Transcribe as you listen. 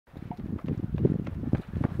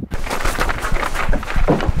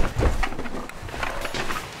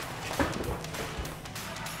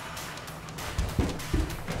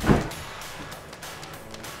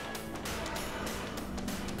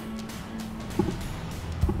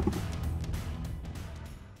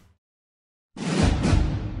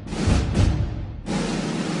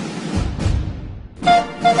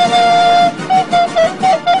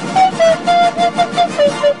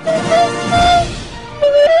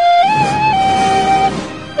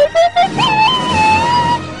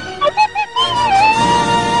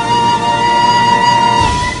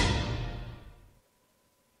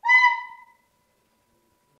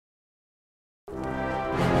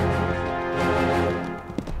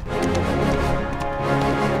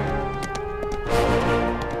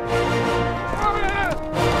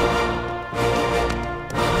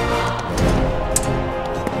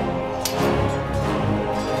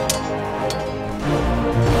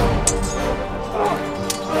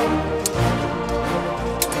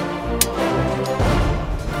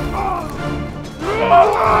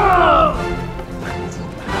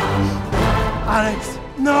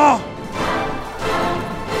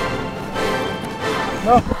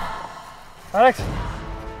No. Alex?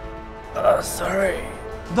 Sorry.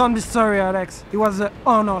 Don't be sorry, Alex. It was an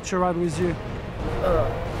honor to ride with you.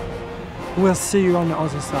 We'll see you on the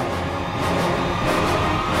other side.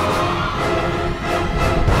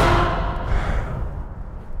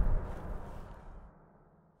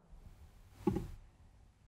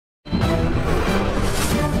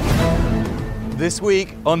 This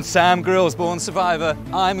week on Sam Grill's Born Survivor,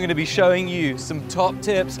 I'm going to be showing you some top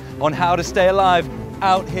tips on how to stay alive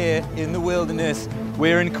out here in the wilderness.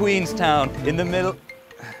 We're in Queenstown, in the middle.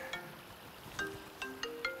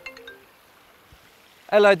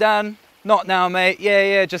 Hello, Dan. Not now, mate.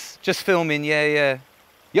 Yeah, just filming. Yeah,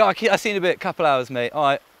 I seen a bit, couple hours, mate. All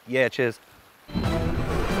right, yeah, cheers.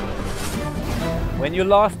 When you're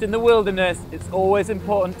lost in the wilderness, it's always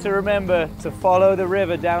important to remember to follow the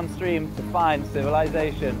river downstream to find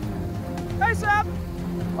civilization. Hey, Sam!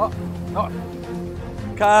 Oh.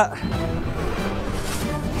 Cut.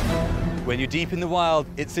 When you're deep in the wild,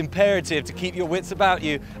 it's imperative to keep your wits about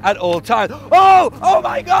you at all times. Oh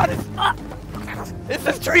my God! It's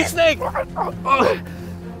this tree snake! Oh,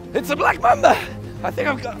 it's a black mamba! I think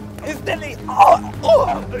I've got... It's deadly!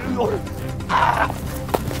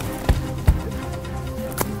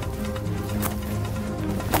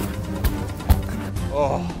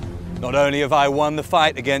 Oh, not only have I won the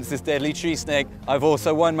fight against this deadly tree snake, I've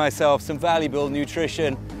also won myself some valuable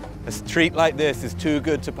nutrition. A treat like this is too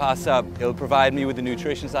good to pass up. It'll provide me with the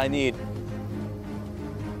nutrition I need.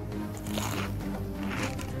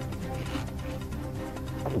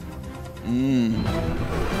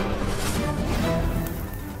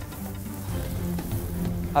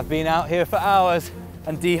 I've been out here for hours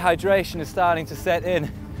and dehydration is starting to set in.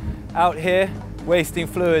 Out here, wasting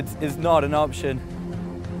fluids is not an option.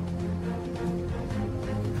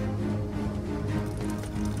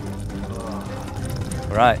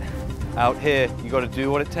 Right, out here, you got to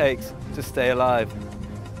do what it takes to stay alive.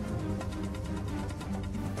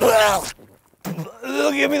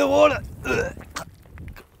 Give me the water.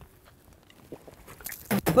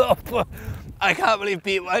 I can't believe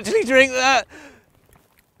people actually drink that.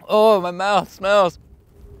 Oh, my mouth smells.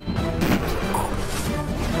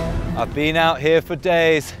 I've been out here for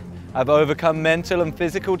days. I've overcome mental and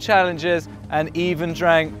physical challenges and even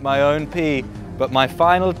drank my own pee. But my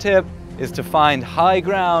final tip is to find high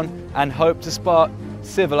ground and hope to spot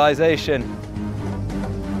civilization.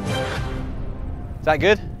 Is that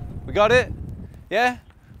good? We got it? Yeah?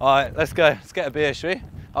 All right, let's go. Let's get a beer, shall we?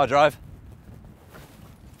 I'll drive.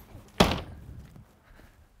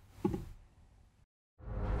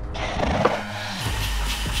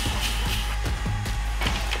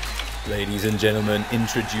 Ladies and gentlemen,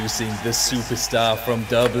 introducing the superstar from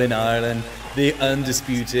Dublin, Ireland, the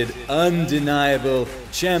undisputed, undeniable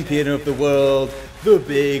champion of the world, the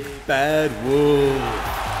Big Bad Wolf.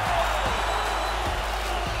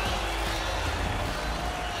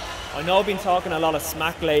 I know I've been talking a lot of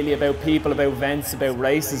smack lately about people, about events, about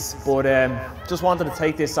races, but just wanted to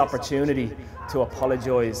take this opportunity to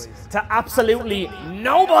apologise to absolutely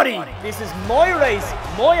nobody. This is my race,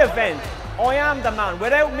 my event. I am the man.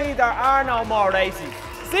 Without me, there are no more races.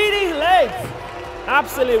 See these legs?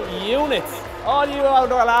 Absolute units. All you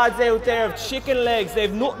other lads out there have chicken legs.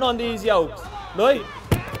 They've nothing on these yokes. Right?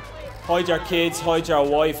 Hide your kids, hide your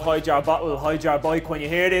wife, hide your bottle, hide your bike when you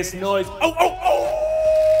hear this noise. Oh!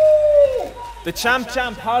 The champ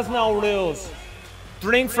has no rules.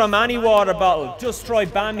 Drink from any water bottle. Just try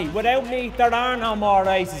ban me. Without me, there are no more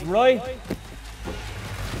races, right?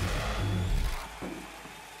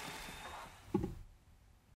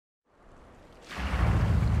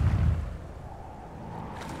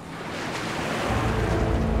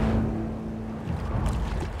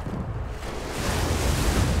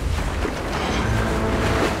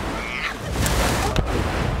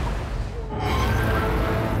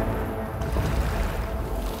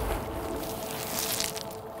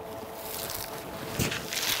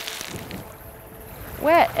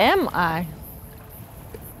 Where am I?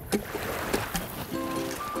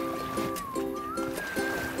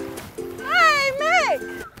 Hey, Mick!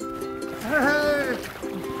 Hey!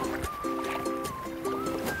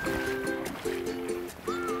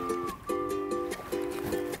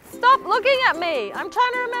 Stop looking at me. I'm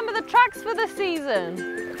trying to remember the tracks for the season.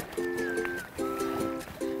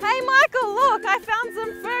 Hey, Michael, look, I found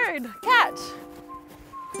some food. Catch.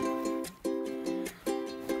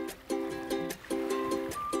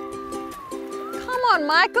 Come on,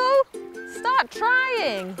 Michael. Start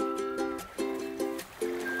trying.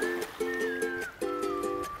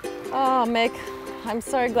 Oh, Mick, I'm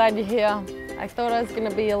so glad you're here. I thought I was going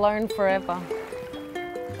to be alone forever.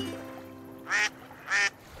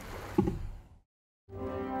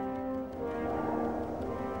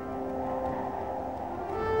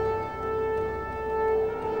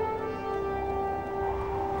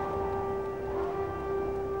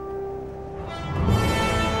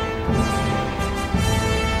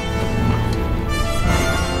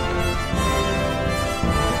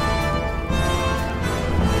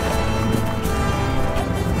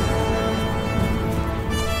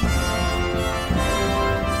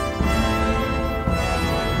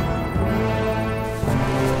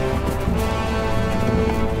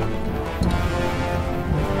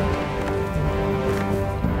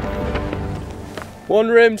 One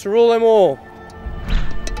rim to rule them all.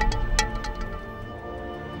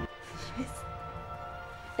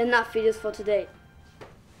 Enough videos for today.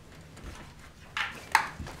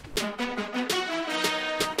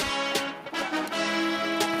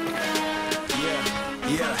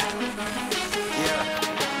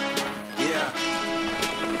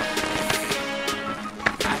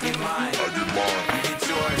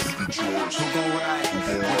 Who gon' ride?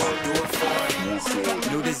 What you do it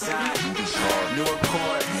for? New design, new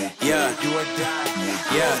accord. Yeah, do or die.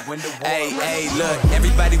 Yeah, hey, look,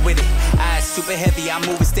 everybody with it. Eyes super heavy, I'm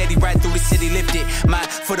moving steady right through the city, lifted. My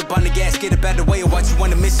foot up on the gas, get up out the way, or watch you on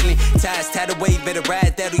the Michelin. Ties tied away, better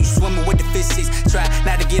ride that or you swimming with the fishes. Try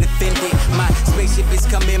not to get offended. My spaceship is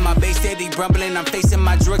coming, my base steady rumbling. I'm facing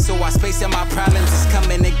my drugs, so I spacing my problems. It's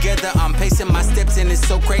coming together, I'm pacing my steps, and it's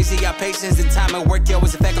so crazy. Our patience and time at work, yo,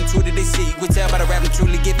 is a fact, I'm true to this shit. You can tell by the rap, I'm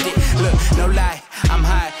truly gifted. Look, no lie, I'm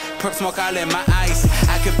high, perp smoke all in my eyes.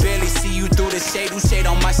 I could barely see you through the shade, who shade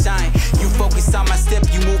on my shine. You focus on my step,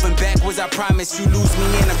 you moving backwards, I promise. You lose me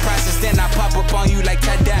in the process, then I pop up on you like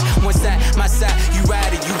tie-dye. One side, my side, you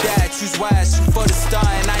ride it, you die. Choose wise, shoot for the star,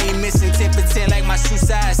 and I ain't missing 10 for 10 like my shoe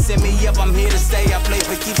size. Set me up, I'm here to stay, I play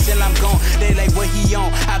for keeps till I'm gone. They like what he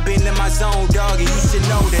on, I been in my zone, dog, and you should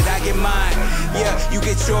know that I get mine. Yeah, you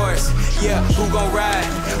get yours, yeah, who gon' ride?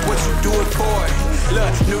 What you do it for?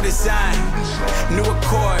 Look, new design, new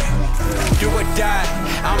accord, do or die.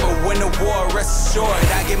 I'ma win the war, rest assured.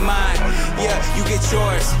 I get mine, yeah, you get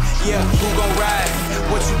yours, yeah, who gon' ride?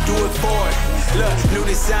 What you do it for? Look, new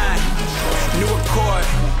design, new accord,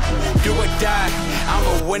 do or die.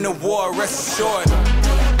 I'ma win the war, rest assured.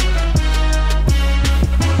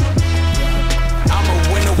 I'ma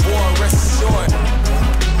win the war, rest assured.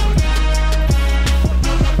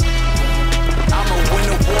 I'ma win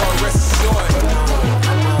the war, rest assured.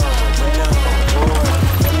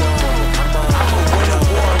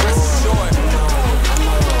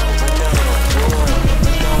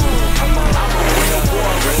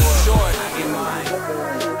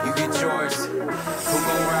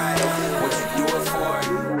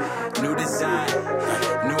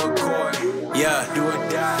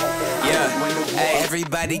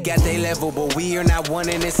 Everybody got their level, but we are not one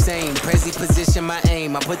and the same. Prezi position my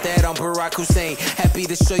aim, I put that on Barack Hussein. Happy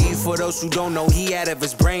to show you for those who don't know, he out of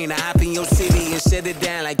his brain. I hop in your city and shut it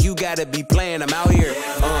down like you gotta be playing. I'm out here,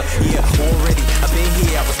 yeah, already. I've been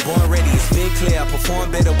here, I was born ready. It's been clear, I perform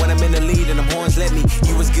better when I'm in the lead and them horns let me.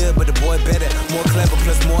 You was good, but the boy better. More clever,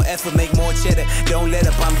 plus more effort, make more cheddar. Don't let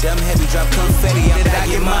up, I'm dumb heavy, drop confetti. I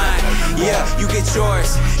get mine, yeah, you get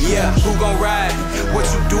yours. Yeah, who gon' ride? What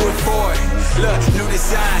you do it for? Look, new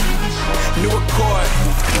design, new accord,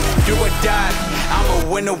 do or die.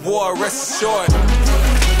 I'ma win the war, rest assured.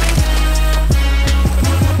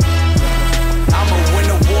 I'ma win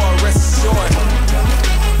the war, rest assured.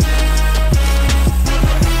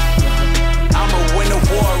 I'ma win the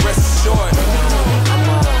war, rest assured.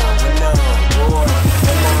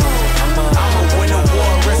 I'ma win the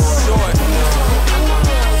war, rest assured.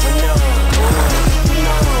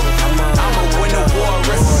 I'ma win the war,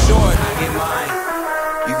 rest assured. I get mine,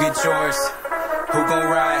 you get yours. Who gon'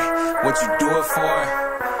 ride? What you do it for?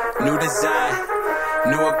 New design,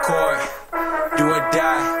 new accord, do or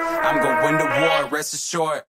die. I'm gon' win the war, rest assured.